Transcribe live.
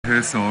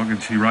her song,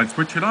 and she writes,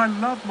 Richard, I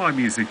love my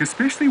music,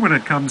 especially when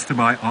it comes to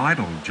my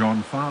idol,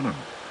 John Farnham.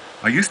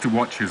 I used to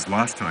watch his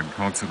last time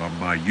concert on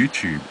my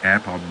YouTube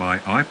app on my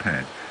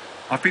iPad.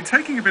 I've been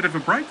taking a bit of a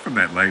break from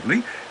that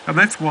lately, and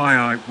that's why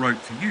I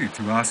wrote to you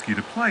to ask you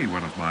to play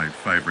one of my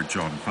favourite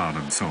John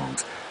Farnham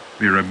songs.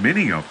 There are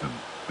many of them,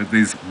 but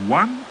there's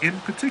one in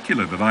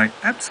particular that I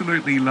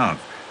absolutely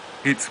love.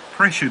 It's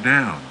Pressure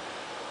Down.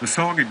 The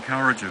song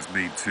encourages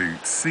me to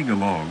sing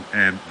along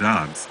and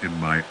dance in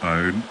my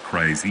own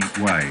crazy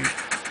way.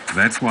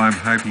 That's why I'm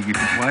hoping you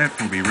can play it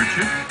for me,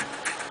 Richard.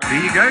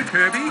 Here you go,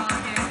 Kirby.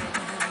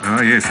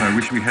 Oh yes, I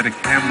wish we had a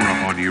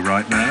camera on you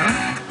right now.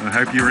 I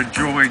hope you're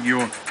enjoying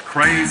your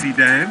crazy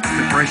dance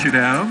to Pressure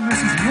Down.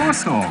 This is your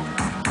song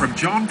from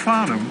John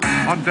Farnham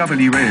on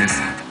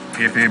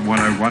WSFM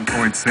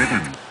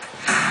 101.7.